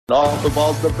Off the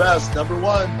ball's the best, number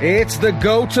one. It's the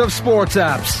GOAT of sports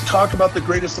apps. Talk about the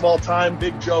greatest of all time.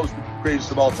 Big Joe's the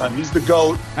greatest of all time. He's the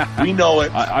GOAT. We know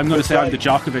it. I'm going to say I'm the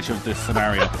Djokovic of this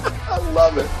scenario. I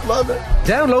love it. Love it.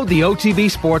 Download the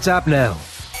OTB Sports app now.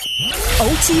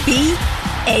 OTB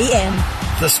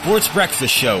AM. The Sports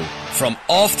Breakfast Show from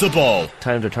Off the Ball.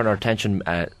 Time to turn our attention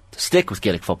to stick with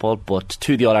Gaelic football, but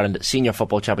to the All-Ireland Senior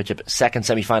Football Championship second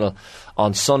semi-final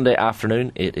on Sunday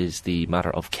afternoon. It is the matter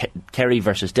of Kerry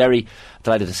versus Derry.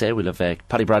 Delighted to say we'll have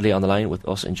Paddy Bradley on the line with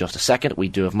us in just a second. We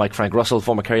do have Mike Frank Russell,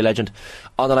 former Kerry legend,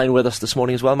 on the line with us this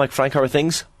morning as well. Mike Frank, how are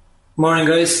things? Morning,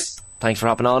 guys. Thanks for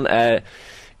hopping on.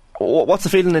 What's the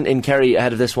feeling in Kerry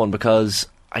ahead of this one? Because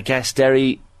I guess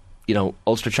Derry,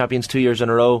 Ulster champions 2 years in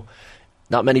a row.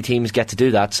 Not many teams get to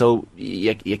do that, so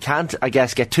you can't, I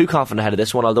guess, get too confident ahead of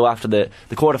this one, although after the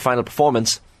quarter-final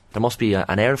performance, there must be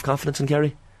an air of confidence in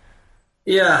Kerry.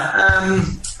 Yeah,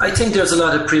 I think there's a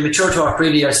lot of premature talk,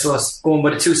 really, I suppose, going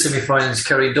by the two semi-finals,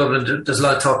 Kerry-Dublin. There's a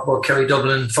lot of talk about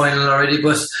Kerry-Dublin final already,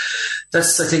 but I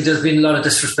think there's been a lot of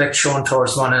disrespect shown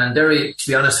towards Monaghan and Derry, to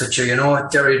be honest with you.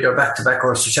 Derry, they're back-to-back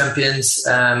Ulster champions.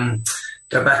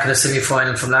 They're back in the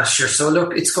semi-final from last year. So,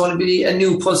 look, it's going to be a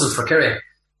new puzzle for Kerry.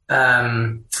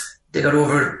 They got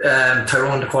over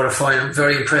Tyrone in the quarter-final,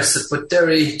 very impressive. But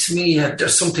Derry, to me,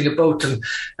 there's something about them.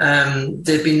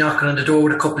 They've been knocking on the door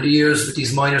with a couple of years with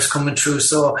these minors coming through.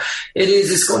 So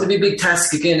it's going to be a big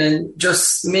task again. And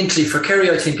just mentally for Kerry,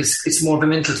 I think it's more of a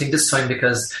mental thing this time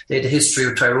because they had a history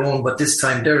with Tyrone. But this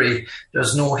time, Derry,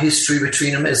 there's no history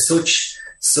between them as such.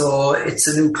 So it's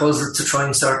a new puzzle to try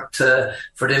and start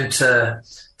for them to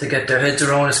get their heads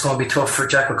around. It's going to be tough for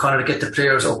Jack O'Connor to get the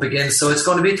players up again. So it's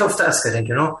going to be a tough task, I think,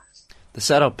 The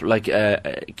setup,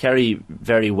 Kerry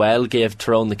very well gave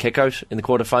Tyrone the kick out in the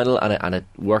quarter-final and it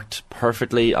worked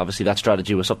perfectly. Obviously that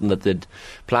strategy was something that they'd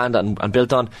planned and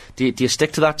built on. Do you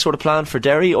stick to that sort of plan for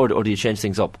Derry or do you change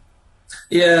things up?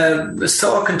 Yeah, I was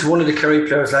talking to one of the Kerry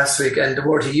players last week and the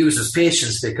word he used was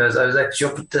patience, because I was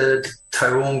actually up at the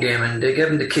Tyrone game and they gave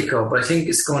him the kick out, but I think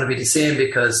it's going to be the same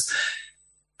because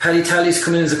Paddy Tally's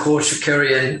come in as a coach of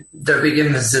Kerry and their big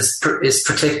emphasis is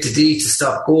protect the D to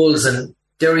stop goals, and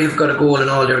Derry have got a goal in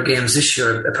all their games this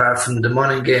year apart from the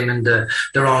Monaghan game and the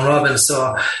round robin.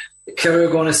 So Kerry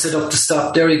are going to set up to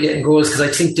stop Derry getting goals because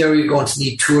I think Derry are going to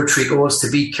need 2 or 3 goals to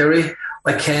beat Kerry.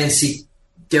 I can't see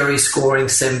Derry scoring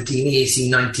 17, 18,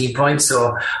 19 points.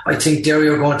 So I think Derry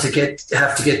are going to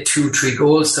have to get 2 or 3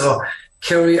 goals. So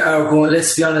Kerry are going,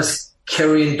 let's be honest,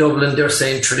 Kerry and Dublin, they're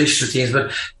saying traditional teams,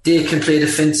 but they can play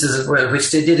defences as well, which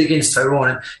they did against Tyrone.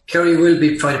 And Kerry will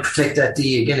be trying to protect that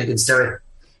D again against Derry.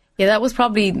 Yeah, that was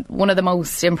probably one of the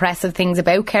most impressive things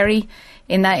about Kerry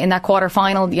in that quarter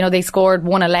final. They scored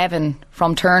 111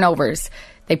 from turnovers.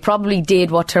 They probably did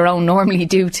what Tyrone normally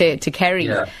do to Kerry.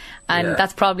 Yeah. And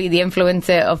that's probably the influence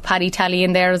of Paddy Tally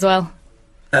in there as well.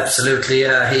 Absolutely,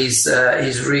 yeah. He's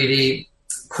really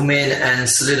come in and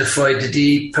solidified the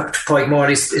D. Tadhg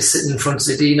is sitting in front of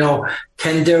the D now.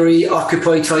 Can Derry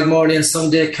occupy Tadhg on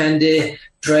Sunday? Can they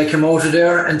drag him out of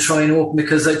there and try and open?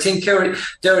 Because I think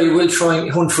Derry will try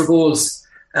and hunt for goals.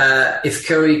 If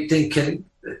Kerry can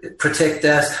protect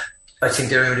that, I think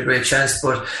Derry have a great chance.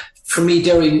 But for me,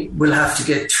 Derry will have to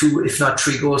get 2, if not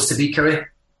 3 goals to beat Kerry.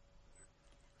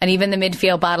 And even the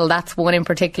midfield battle, that's one in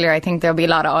particular I think there'll be a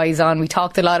lot of eyes on. We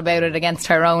talked a lot about it against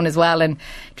Tyrone as well, and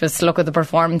just look at the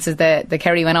performances that the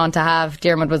Kerry went on to have.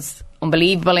 Diarmuid was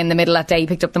unbelievable in the middle that day. He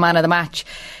picked up the man of the match.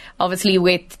 Obviously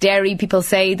with Derry, people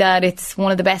say that it's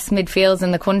one of the best midfields in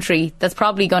the country. That's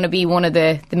probably going to be one of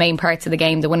the main parts of the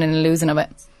game, the winning and losing of it.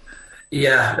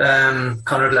 Yeah,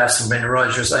 Conor Glass and Brendan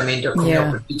Rodgers, I mean, they're coming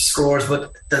up with big scores,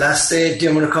 but the last day,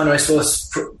 Diarmuid O'Connor, I suppose,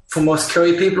 for most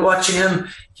Kerry people watching him,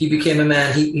 he became a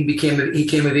man, he came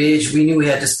of age. We knew he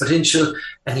had this potential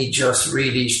and he just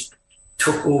really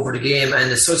took over the game,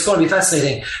 and so it's going to be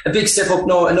fascinating. A big step up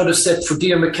now, another step for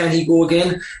Diarmuid. Can he go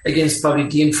again against probably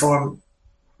the informed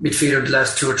midfielder the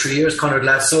last 2 or 3 years, Conor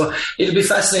Glass? So it'll be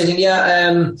fascinating.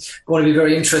 Going to be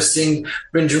very interesting.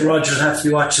 Brendan Rodgers will have to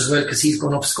be watched as well because he's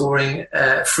going up scoring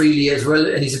freely as well,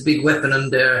 and he's a big weapon on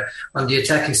the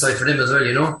attacking side for them as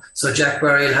well, So Jack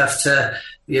Barry will have to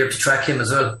be able to track him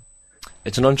as well.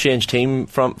 It's an unchanged team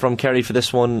from Kerry for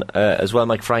this one as well,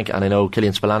 Mike Frank, and I know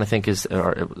Killian Spillane, I think,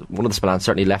 or one of the Spillane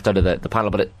certainly left out of the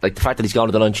panel, but the fact that he's gone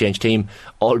with an unchanged team,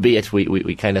 albeit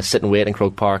we kind of sit and wait in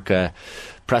Croke Park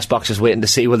press boxes waiting to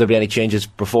see will there be any changes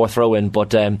before throw-in,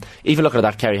 but even looking at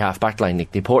that Kerry half-back line, the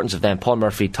importance of them, Paul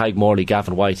Murphy, Tadhg Morley,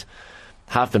 Gavin White,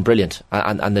 have been brilliant,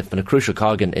 and they've been a crucial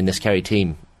cog in this Kerry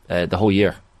team the whole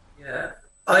year. Yeah,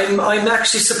 I'm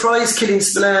actually surprised Killian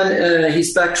Spillane,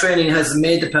 he's back training, hasn't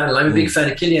made the panel. I'm a big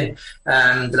fan of Killian.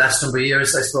 The last number of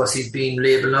years, I suppose he's been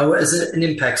labelled now as an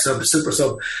impact sub, a super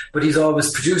sub, but he's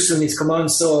always produced him, he's come on.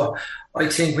 So I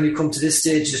think when you come to this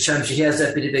stage of the championship, he has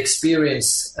that bit of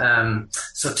experience.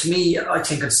 So to me, I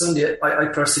think on Sunday, I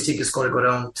personally think it's going to go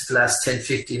down to the last 10,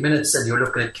 15 minutes, and you're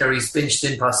looking at Kerry's benched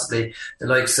in, possibly the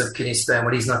likes of Killian Spillane,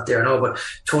 well, he's not there now, but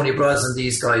Tony Brosnan,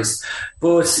 these guys.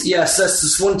 But yes, that's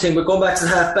just one thing. But going back to the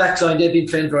half-back line, they've been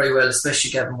playing very well,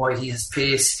 especially Gavin White. He has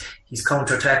pace, he's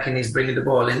counter-attacking, he's bringing the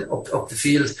ball in up the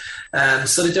field.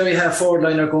 So the Derry half-forward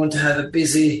line are going to have a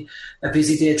busy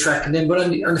day tracking them. But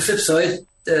on the flip side,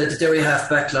 the Derry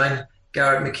half-back line,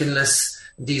 Garrett McKinless,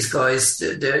 these guys,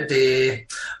 they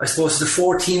I suppose the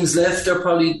 4 teams left are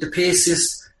probably the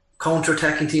paciest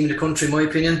counter-attacking team in the country, in my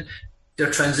opinion. They're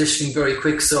transitioning very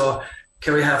quick, so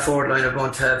Kerry half-forward line are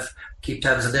going to keep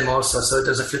tabs on them also, so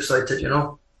there's a flip side to it, you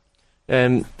know.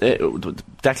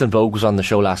 Declan Bogue was on the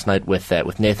show last night with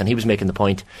Nathan. He was making the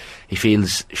point he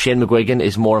feels Shane McGuigan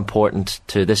is more important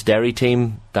to this Derry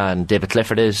team than David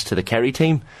Clifford is to the Kerry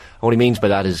team. And what he means by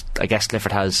that is, I guess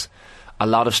Clifford has a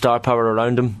lot of star power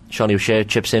around him. Seanie O'Shea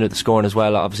chips in with the scoring as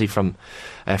well, obviously from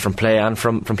play and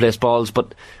from place balls.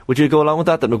 But would you go along with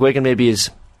that McGuigan maybe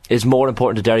is more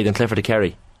important to Derry than Clifford to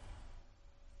Kerry?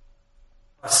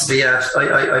 Possibly, yeah.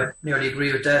 I nearly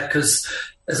agree with that, because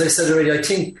as I said already, I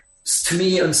think to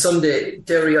me on Sunday,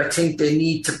 Derry, I think they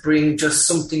need to bring just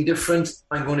something different.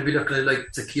 I'm going to be looking at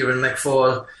like the Kieran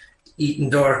McFall,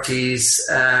 Ethan Doherty's,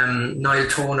 Niall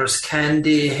Toners. Can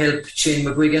they help Shane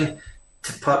McGuigan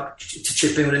to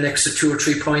chip in with an extra 2 or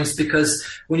 3 points? Because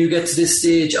when you get to this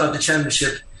stage of the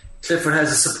championship, Clifford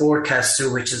has a support cast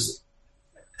too, which is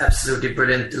absolutely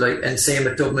brilliant. And same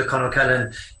with Dublin, Conor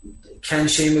Callan. Can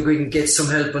Shane McGuigan get some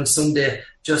help on Sunday?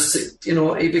 Just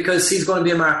because he's going to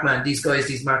be a mark man, these guys,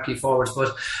 these marquee forwards.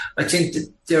 But I think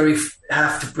that Derry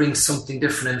have to bring something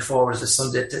different in forwards this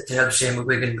Sunday to help Shane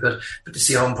McGuigan, but to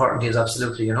see how important he is,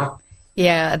 absolutely, you know.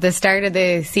 Yeah, at the start of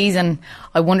the season,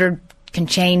 I wondered, can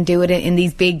Shane do it in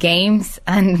these big games?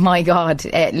 And my God,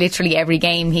 literally every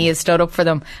game he has stood up for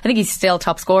them. I think he's still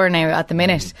top scorer now at the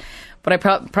minute. But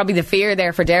probably the fear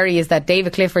there for Derry is that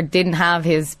David Clifford didn't have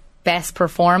his best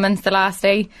performance the last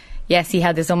day. Yes, he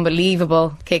had this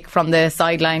unbelievable kick from the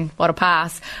sideline, what a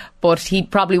pass, but he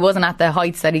probably wasn't at the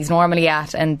heights that he's normally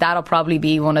at, and that'll probably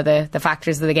be one of the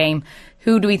factors of the game.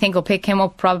 Who do we think will pick him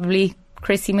up? Probably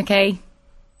Chrissy McKay.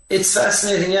 It's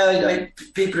fascinating, yeah.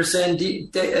 People are saying,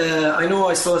 I know,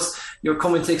 I suppose you're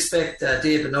coming to expect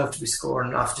David now to be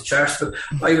scoring off the charts, but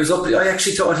I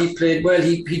actually thought he played well.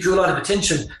 He drew a lot of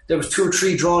attention. There was 2 or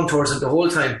 3 drawn towards him the whole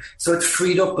time, so it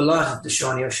freed up a lot of the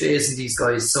Seanie O'Shea's and these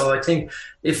guys. So I think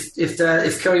if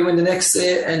Kerry win the next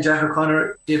day and Jack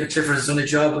O'Connor, David Clifford has done a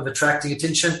job of attracting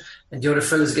attention and the other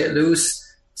fellas get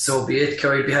loose, so be it.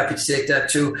 Kerry would be happy to take that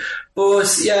too. But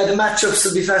yeah, the matchups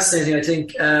will be fascinating, I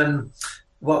think.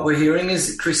 What we're hearing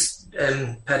is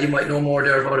Paddy might know more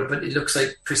there about it, but it looks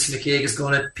like Chrissy McKay is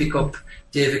going to pick up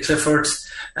David Clifford.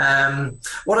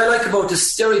 What I like about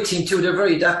this Derry team too, they're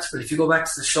very adaptable. If you go back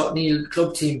to the Shot Neal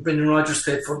club team, Brendan Rodgers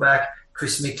played full-back,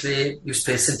 Chris McClay used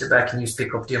to play centre-back and used to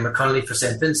pick up Diarmuid Connolly for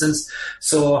St Vincent's.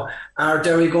 So are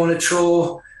Derry going to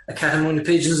throw a cat among the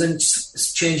pigeons and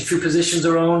change a few positions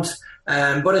around?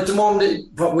 But at the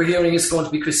moment, what we're hearing is going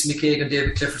to be Christy McCaig and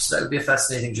David Clifford, so that'll be a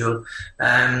fascinating duel.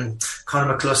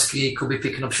 Conor McCluskey could be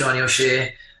picking up Seanie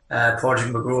O'Shea,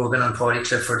 Padraig McGrogan and Paddy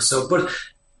Clifford. So, but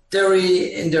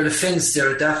Derry, in their defence,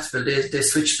 they're adaptable. They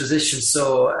switch positions.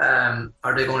 So,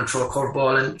 are they going to throw a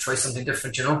curveball and try something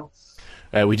different, you know?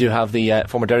 We do have the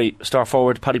former Derry star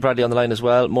forward Paddy Bradley on the line as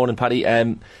well. Morning, Paddy.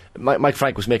 Mike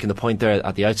Frank was making the point there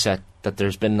at the outset that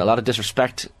there's been a lot of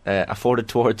disrespect afforded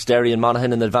towards Derry and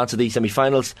Monaghan in advance of these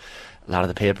semi-finals. A lot of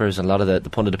the papers and a lot of the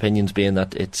pundit opinions being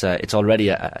that it's already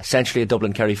essentially a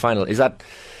Dublin Kerry final.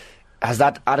 Has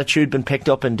that attitude been picked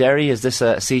up in Derry? Is this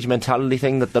a siege mentality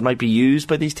thing that might be used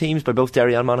by these teams, by both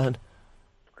Derry and Monaghan?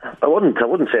 I wouldn't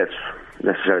say it's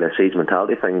necessarily a siege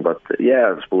mentality thing, but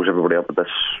yeah, I suppose everybody up at this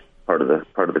part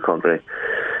of the country,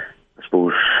 I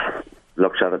suppose,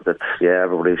 looks at it that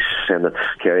everybody's saying that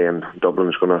Kerry and Dublin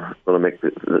is going to make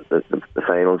the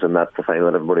finals, and that's the final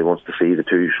that everybody wants to see, the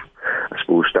two, I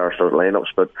suppose, star-studded lineups.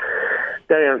 But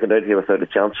Derry aren't going out here without a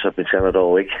chance. I've been saying it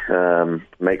all week.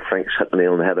 Mike Frank's hit the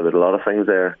nail on the head with a lot of things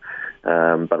there.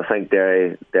 But I think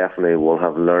Derry definitely will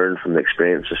have learned from the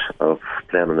experiences of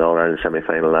playing in the All-Ireland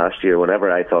semi-final last year. Whenever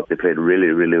I thought they played really,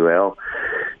 really well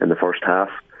in the first half,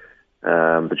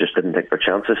 but just didn't take their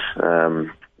chances.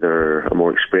 They're a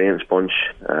more experienced bunch.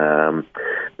 They're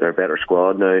they're a better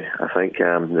squad now. I think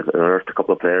they've unearthed a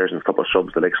couple of players and a couple of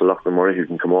subs, the likes of Lachlan Murray, who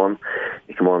can come on.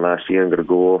 He came on last year and got a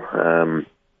goal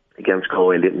against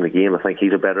Galway late in the game. I think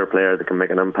he's a better player that can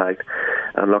make an impact.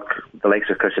 And look, the likes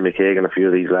of Christian McKagan and a few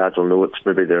of these lads will know it's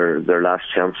maybe their last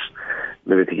chance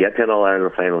maybe to get to an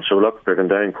All-Ireland final. So look, they're going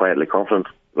down quietly confident.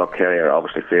 Look, Kerry are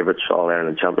obviously favourites,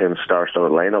 All-Ireland champions,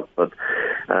 star-studded lineup, but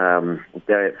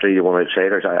Derry at 3-1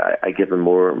 outsiders, I give them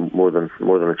more than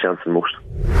a chance than most.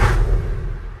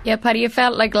 Yeah, Paddy, it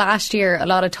felt like last year a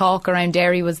lot of talk around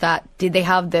Derry was that did they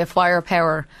have the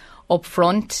firepower up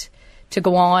front to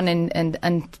go on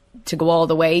and to go all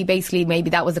the way? Basically,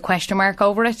 maybe that was a question mark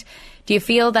over it. Do you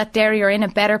feel that Derry are in a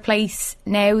better place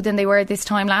now than they were this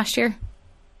time last year?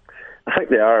 I think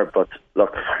they are, but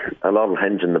look, a lot will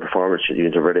hinge on the performance.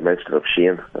 You've already mentioned of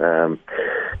Shane.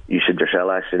 You said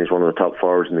yourself, actually, he's one of the top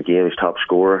forwards in the game. He's top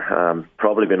scorer.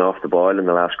 Probably been off the boil in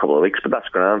the last couple of weeks, but that's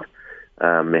grand.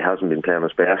 He hasn't been playing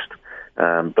his best,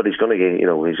 but he's going to get,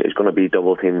 he's going to be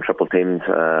double teamed, triple teamed.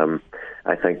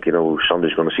 I think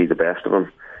Sunday's going to see the best of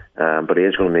him, but he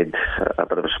is going to need a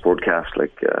bit of a support cast,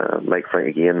 like Frank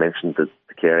again mentioned the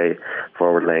Kerry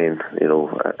forward line.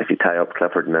 If you tie up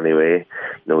Clifford in any way,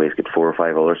 he's got 4 or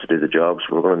 5 others to do the job.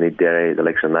 So we're going to need Derry, the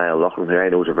likes of Niall Loughlin, who I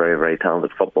know is a very, very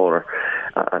talented footballer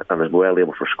and is well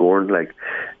able for scoring. Like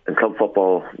in club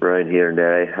football around here in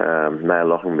Derry, Niall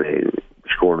Loughlin will be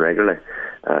scoring regularly.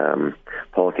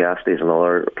 Paul Cassidy is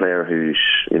another player who's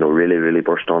really, really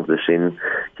burst onto the scene,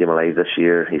 came alive this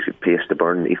year. He's got pace to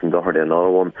burn. Ethan Doherty, another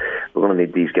one. We're going to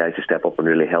need these guys to step up and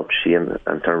really help Shane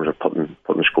in terms of putting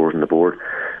scores on the board.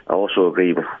 I also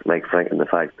agree with Mike Frank in the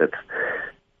fact that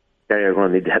Derry are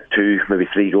going to need to hit 2, maybe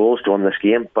 3 goals to win this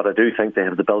game, but I do think they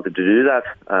have the ability to do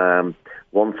that.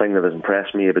 One thing that has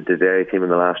impressed me about the Derry team in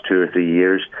the last 2 or 3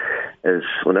 years is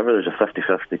whenever there's a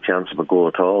 50-50 chance of a goal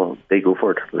at all, they go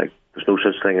for it. Like, there's no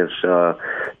such thing as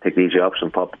take the easy option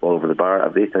and pop the ball over the bar.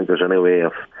 If they think there's any way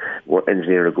of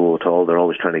engineering a goal at all, they're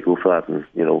always trying to go for that. And,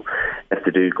 if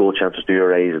they do, goal chances do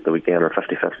arise at the weekend, or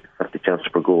 50 chances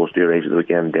per goals do arise at the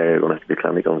weekend, Derry are going to have to be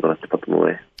clinical and going to have to put them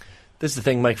away. This is the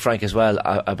thing, Mike Frank, as well,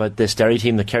 about this Derry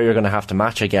team that Kerry are going to have to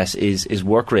match, I guess, is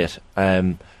work rate.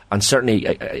 And certainly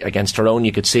against Tyrone,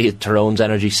 you could see it, Tyrone's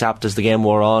energy sapped as the game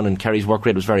wore on, and Kerry's work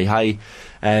rate was very high.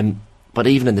 But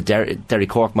even in the Derry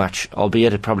Cork match,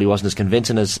 albeit it probably wasn't as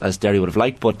convincing as Derry would have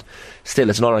liked, but still,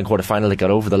 it's an All-Ireland quarter final. They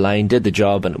got over the line, did the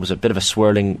job, and it was a bit of a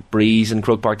swirling breeze in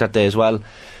Croke Park that day as well.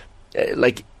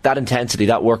 Like that intensity,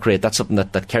 that work rate, that's something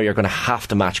that Kerry are going to have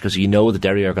to match, because the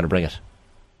Derry are going to bring it.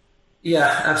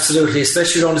 Yeah, absolutely,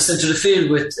 especially around the centre of the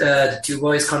field with the 2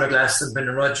 boys, Conor Glass and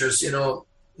Brendan Rodgers.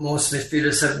 Most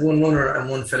midfielders have 1 runner and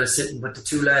 1 fella sitting, but the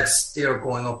 2 lads, they are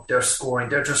going up, they're scoring,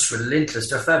 they're just relentless,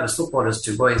 they're fabulous footballers,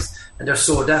 2 boys, and they're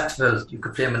so adaptable. You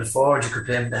could play them in the forward, you could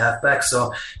play them in the half back.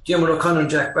 So Jim O'Connor and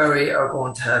Jack Barry are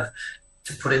going to have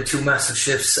to put in 2 massive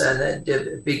shifts, and they have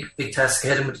a big task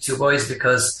ahead of them with the 2 boys,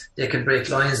 because they can break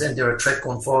lines and they're a threat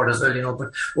going forward as well.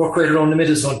 But work rate around the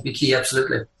middle is going to be key,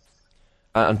 absolutely.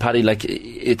 And Paddy,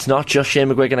 it's not just Shane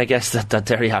McGuigan, I guess, that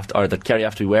Derry have to, or that Kerry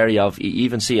have to be wary of. You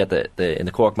even see at in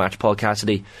the Cork match, Paul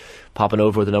Cassidy popping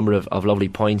over with a number of lovely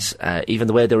points. Even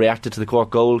the way they reacted to the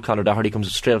Cork goal, Conor Doherty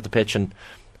comes straight up the pitch and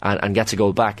gets a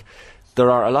goal back. There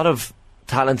are a lot of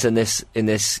talents in this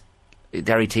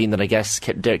Derry team that I guess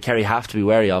Kerry have to be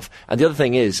wary of. And the other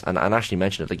thing is, and Ashley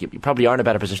mentioned it, you probably are in a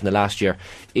better position than last year,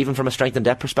 even from a strength and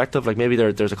depth perspective. Like maybe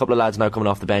there's a couple of lads now coming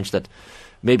off the bench that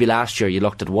maybe last year you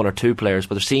looked at 1 or 2 players,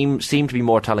 but there seem to be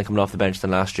more talent coming off the bench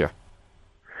than last year.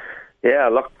 Yeah,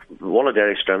 look, one of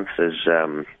Derry's strengths is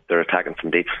they're attacking from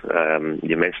deep.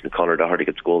 You mentioned Conor Doherty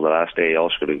gets a goal the last day. He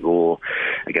also got a goal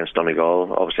against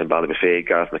Donegal. Obviously in Ballybuffet,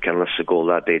 Gareth McKinless a goal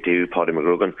that day too, Paddy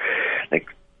McGrogan. Like,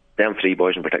 them 3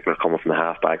 boys in particular coming from the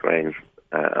half-back line,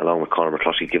 along with Conor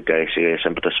McCluskey, give Derry serious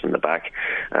impetus from the back.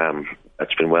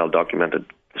 It's been well documented,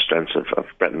 the strengths of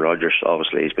Brendan Rodgers.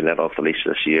 Obviously he's been let off the leash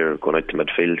this year, going out to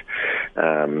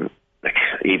midfield.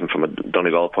 Even from a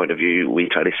Donegal point of view, we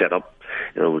try to set up,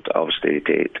 obviously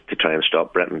to try and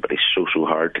stop Brenton, but he's so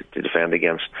hard to defend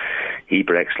against. He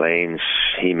breaks lines,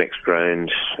 he makes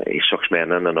ground, he sucks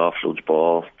men in and offloads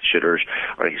ball, shooters,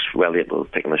 or he's well able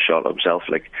of taking a shot himself.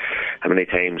 Like, how many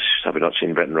times have we not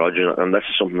seen Brendan Rodgers? And this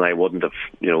is something I wouldn't have,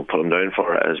 put him down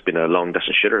for as being a long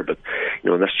distance shooter, but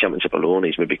in this championship alone,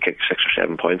 he's maybe kicked 6 or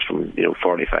 7 points from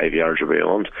 45 yards or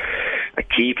beyond. A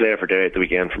key player for Derry at the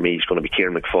weekend for me is going to be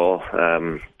Kieran McFall.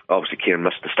 obviously Kieran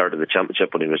missed the start of the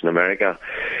championship when he was in America.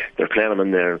 They're playing him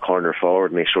in there in corner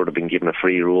forward, and he's sort of been given a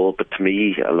free role. But to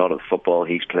me, a lot of the football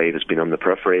he's played has been on the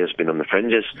periphery, has been on the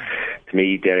fringes. To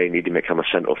me, Derry needed to make him a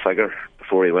central figure.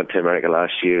 Before he went to America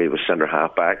last year, he was centre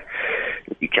half back.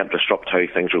 You can't disrupt how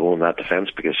things are going in that defence,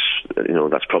 because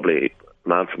that's probably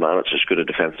man for man, it's as good a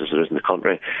defence as there is in the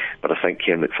country. But I think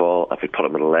Kieran McFall, if we put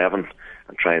him at 11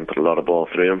 and try and put a lot of ball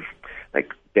through him,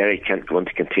 like, Derry can't go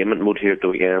into containment mode here at the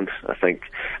weekend. I think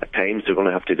at times they're going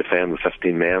to have to defend with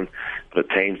 15 men, but at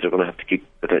times they're going to have to keep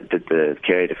the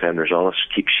Kerry defenders honest,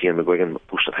 keep Shane McGuigan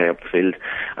posted high up the field,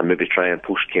 and maybe try and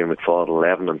push Kieran McFall at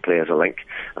 11 and play as a link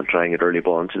and try and get early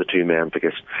ball into the two men,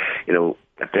 because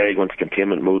if Derry go into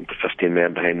containment mode with 15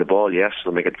 men behind the ball, yes,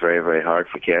 they'll make it very, very hard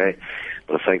for Kerry.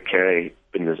 But I think Kerry,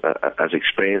 being as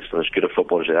experienced and as good a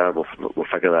footballers they are, will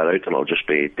figure that out, and it'll just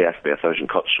be death by 1,000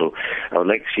 cuts. So I would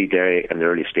like to see Derry in the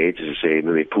early stages, to say,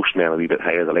 maybe post men a wee bit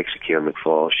higher, the likes of Kieran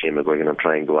McFall, Shane McGuigan, and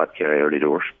try and go at Kerry early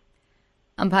doors.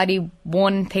 And Paddy,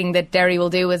 one thing that Derry will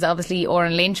do is obviously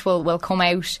Oren Lynch will come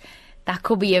out. That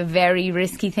could be a very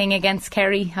risky thing against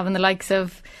Kerry, having the likes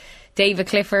of David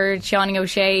Clifford, Seanie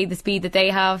O'Shea, the speed that they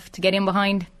have to get in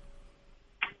behind.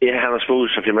 Yeah, and I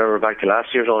suppose if you remember back to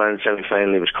last year's All-Ireland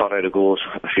semi-final, he was caught out of goals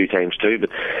a few times too.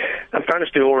 But in fairness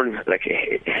to Oren, like,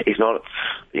 he's not,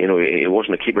 he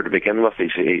wasn't a keeper to begin with.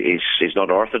 He's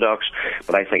not orthodox,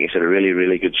 but I think he's had a really,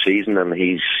 really good season, and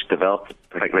he's developed,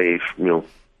 particularly,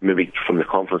 maybe from the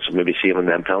confidence of maybe saving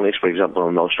them penalties, for example,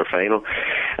 in the Ulster final.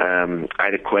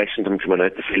 I'd have questioned him coming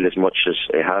out the field as much as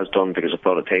he has done, because I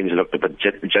thought at times he looked a bit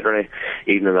jittery.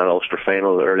 Even in that Ulster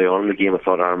final early on in the game, I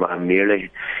thought Armagh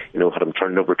nearly had him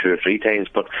turned over 2 or 3 times.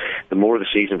 But the more the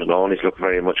season went on, he's looked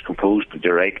very much composed. But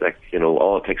you're right,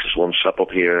 all it takes is one slip up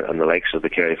here, and the likes of the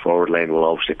Kerry forward line will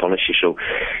obviously punish you.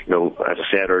 So, as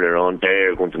I said earlier on,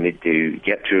 they're going to need to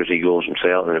get 2 or 3 goals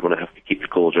themselves, and they're going to have to keep the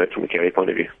goals out from the Kerry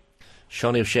point of view.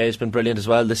 Seanie O'Shea has been brilliant as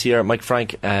well this year. Mike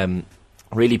Frank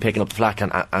really picking up the slack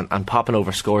and popping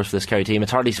over scores for this Kerry team.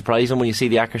 It's hardly surprising when you see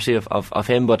the accuracy of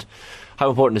him, but how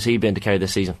important has he been to Kerry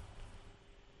this season?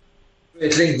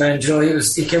 Great link, man.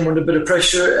 He came under a bit of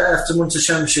pressure after Munster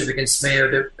Championship against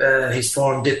Mayo. His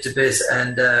form dipped a bit,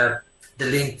 and the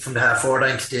link from the half-forward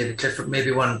line to David Clifford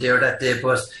maybe wasn't there that day,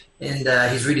 but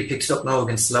he's really picked it up now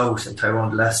against Louth and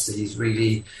Tyrone Leicester. He's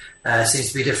really seems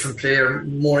to be a different player,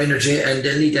 more energy, and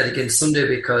they'll need that against Sunday,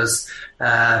 because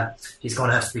he's going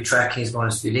to have to be tracking, he's going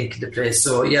to have to be linking the play.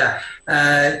 So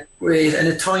great. And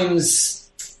at times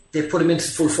they put him into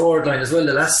the full forward line as well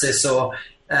the last day, so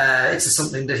it's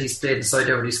something that he's played inside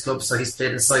everybody's club. So he's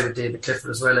played inside with David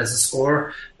Clifford as well as a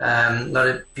scorer. A lot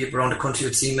of people around the country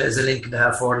would see him as a link in the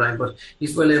half forward line, but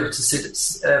he's well able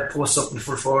to post up in the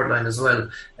full forward line as well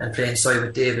and play inside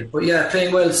with David. But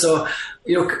playing well. So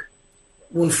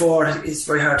 1-4 is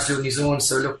very hard to do on his own.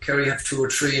 So look, Kerry have 2 or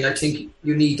 3, and I think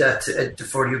you need that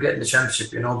before you get in the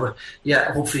championship. But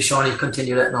hopefully Sean will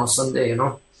continue that now Sunday.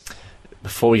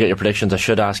 Before we get your predictions, I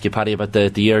should ask you, Paddy, about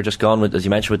the year just gone, as you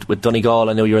mentioned, with Donegal.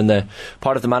 I know you're in the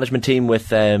part of the management team with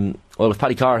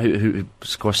Paddy Carr, who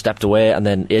of course stepped away, and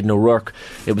then Aidan O'Rourke.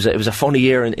 It was a funny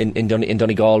year in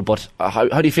Donegal, but how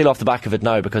do you feel off the back of it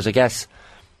now? Because I guess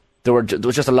there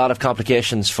was just a lot of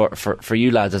complications for you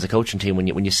lads as a coaching team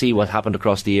when you see what happened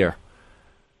across the year.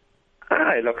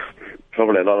 Look,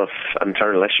 probably a lot of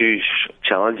internal issues,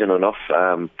 challenging enough.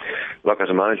 Look, as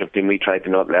a management team, we tried to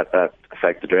not let that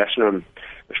affect the dressing room.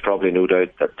 There's probably no doubt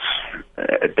that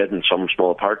it did in some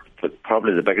small part, but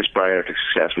probably the biggest barrier to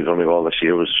success we've done all this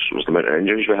year was the amount of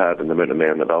injuries we had and the amount of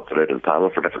men that opted out of the panel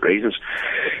for different reasons.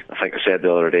 I think I said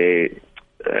the other day,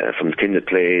 from the team that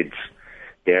played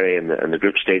Derry in the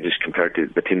group stages compared to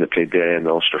the team that played Derry in the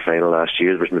Ulster final last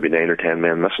year, there was maybe 9 or 10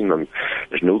 men missing, and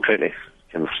there's no county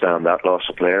can withstand that loss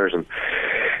of players. And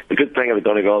the good thing about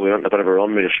Donegal, we went on a bit of a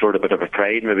run, we restored a bit of a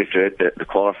pride maybe throughout the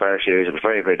qualifier series. I was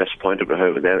very, very disappointed with how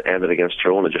it ended against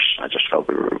Tyrone. I just felt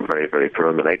we were very, very poor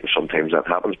on the night, and sometimes that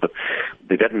happens, but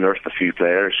they did unearth a few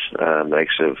players, the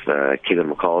likes of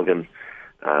Keelan McColgan,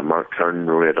 Mark Kern,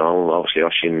 Rory O'Donnell, obviously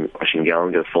Oisin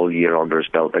Gallen got a full year under his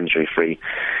belt injury free,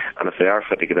 and if they are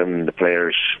fit to get in the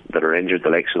players that are injured, the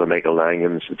likes of the Michael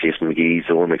Langans, the Jason McGee's,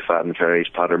 the Owen McFadden Ferries,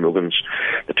 Patter Mogans,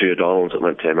 the 2 O'Donnells that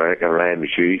went to America, Ryan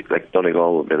McHugh, like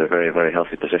Donegal will be in a very, very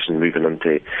healthy position moving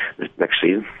into the next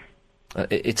season.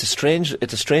 It's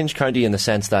a strange county in the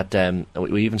sense that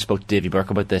we even spoke to Davy Burke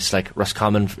about this. Like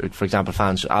Roscommon, for example,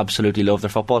 fans absolutely love their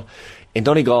football. In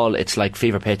Donegal, it's like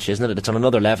fever pitch, isn't it? It's on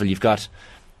another level. You've got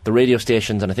the radio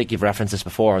stations, and I think you've referenced this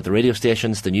before, the radio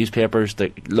stations, the newspapers,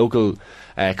 the local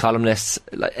columnists,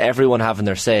 everyone having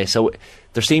their say. So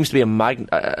there seems to be a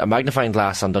magnifying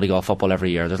glass on Donegal football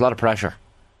every year. There's a lot of pressure.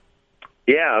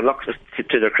 Yeah, look,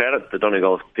 to their credit, the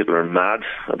Donegal people are mad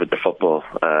about the football,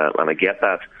 and I get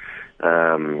that.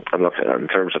 And look, in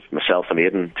terms of myself and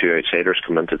Aidan, two outsiders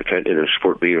coming into the county, the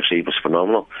support we received was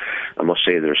phenomenal. I must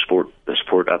say the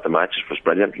support at the matches was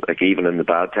brilliant. Like, even in the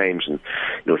bad times, and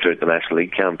throughout the National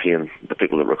League campaign, the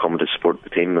people that were coming to support the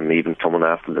team, and even coming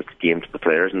after the game to the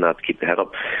players and that to keep the head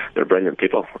up, they're brilliant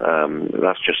people.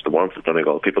 That's just the warmth of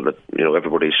Donegal people that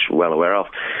everybody's well aware of.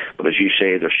 But as you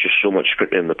say, there's just so much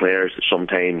scrutiny on the players that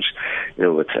sometimes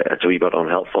it's a wee bit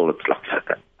unhelpful. It's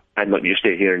like, I'm not used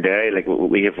to it here in Derry. Like,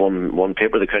 we have one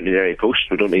paper, the County Derry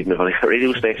Post. We don't even have a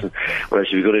radio station. Whereas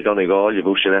if you go to Donegal, you have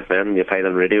Ocean FM, you have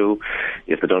Highland Radio,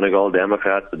 you have the Donegal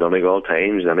Democrat, the Donegal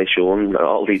Times, and it's showing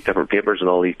all these different papers and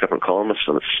all these different columnists.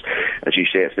 And it's, as you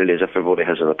say, it's nearly as if everybody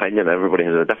has an opinion. Everybody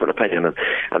has a different opinion,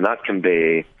 and that can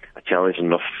be a challenging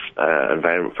enough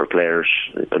environment for players,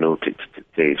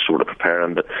 to sort of prepare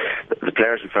them. But the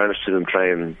players, in fairness to them, try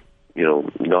and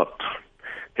not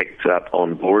take that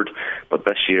on board. But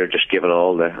this year, just given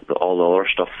all the other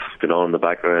stuff going on in the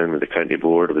background with the county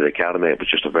board, with the academy, it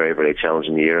was just a very, very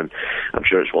challenging year. And I'm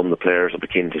sure it's one of the players that be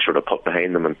keen to sort of put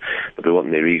behind them, and they'll be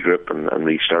wanting to regroup and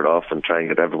restart off and try and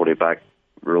get everybody back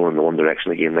rolling in one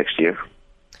direction again next year.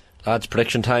 Lads,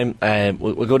 prediction time.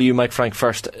 We'll go to you, Mike Frank,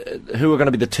 first. Who are going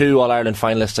to be the two All-Ireland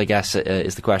finalists, I guess,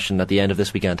 is the question at the end of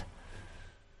this weekend?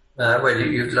 Well,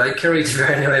 you'd like Kerry to be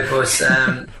anyway, but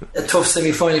a tough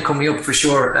semi-final coming up for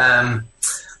sure.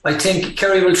 I think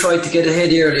Kerry will try to get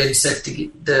ahead early and set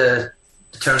the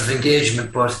terms of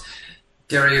engagement, but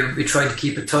Derry will be trying to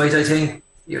keep it tight, I think.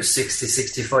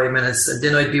 60-65 minutes. And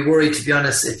then I'd be worried, to be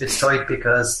honest, if it's tight,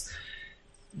 because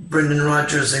Brendan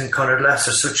Rodgers and Conor Glass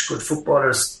are such good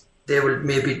footballers. They will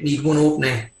maybe need one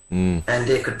opening, and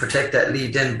they could protect that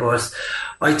lead then. But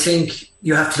I think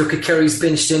you have to look at Kerry's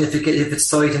bench then if it's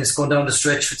tight and it's going down the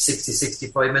stretch for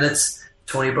 60-65 minutes.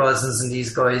 Tony Brosnan's and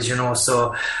these guys,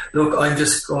 So look, I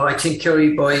think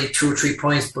Kerry by 2 or 3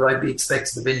 points, but I'd be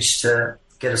expecting the bench to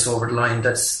get us over the line.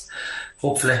 That's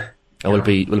hopefully. And will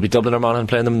it be Dublin or Monaghan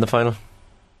playing them in the final?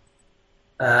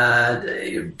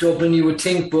 Dublin, you would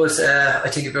think, but I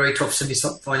think a very tough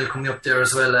semi-final coming up there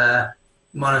as well.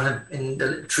 Monaghan in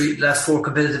the last 4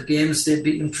 competitive games, they've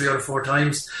beaten 3 out of 4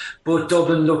 times, but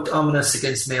Dublin looked ominous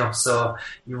against Mayo, so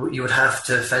you would have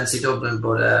to fancy Dublin,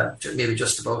 but maybe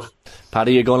just about.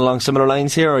 Paddy, you going along similar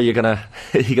lines here, or are you gonna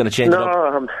change it up?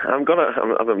 No,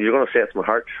 you're gonna say it's my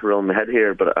heart around my head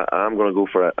here, but I'm gonna go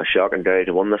for a shocking Derry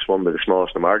to win this one by the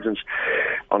smallest of margins.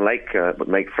 Unlike what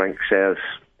Mike Frank says,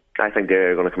 I think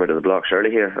Derry are going to come out of the blocks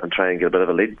early here and try and get a bit of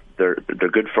a lead. They're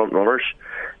good front runners.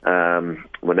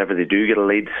 Whenever they do get a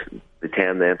lead, they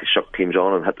tend then to suck teams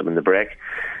on and hit them in the break.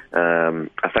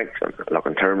 I think, look,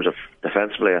 in terms of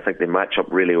defensively, I think they match up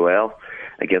really well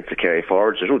against the Kerry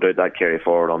forwards. There's no doubt that Kerry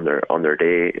forward on their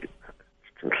day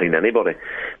can clean anybody,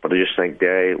 but I just think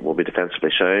Derry will be defensively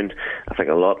sound. I think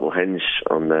a lot will hinge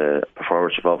on the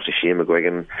performance of obviously Shane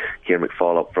McGuigan, Kieran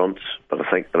McFall up front, but I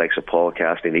think the likes of Paul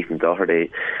Cassidy and Ethan Doherty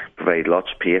provide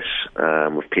lots of pace,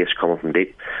 with pace coming from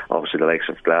deep. Obviously the likes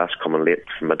of Glass coming late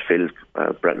from midfield,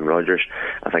 Brendan Rodgers.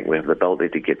 I think we have the ability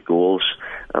to get goals,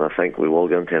 and I think we will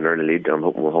get into an early lead, and I'm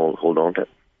hoping we'll hold on to it.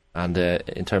 And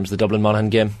in terms of the Dublin Monaghan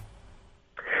game?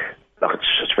 Look,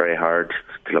 it's very hard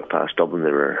to look past Dublin.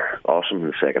 They were awesome in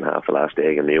the second half of last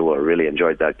day, and I really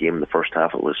enjoyed that game. In the first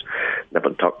half it was nip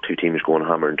and tuck, 2 teams going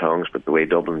hammer and tongs, but the way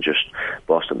Dublin just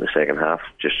bossed in the second half,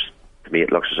 just to me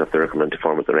it looks as if they're coming into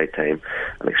form at the right time,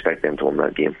 and I expect them to win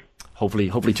that game.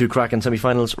 Hopefully 2 cracking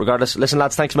semi-finals regardless. Listen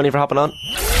lads, thanks a million for hopping on.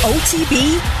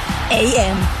 OTB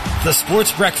AM, the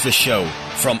Sports Breakfast Show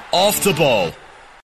from Off the Ball.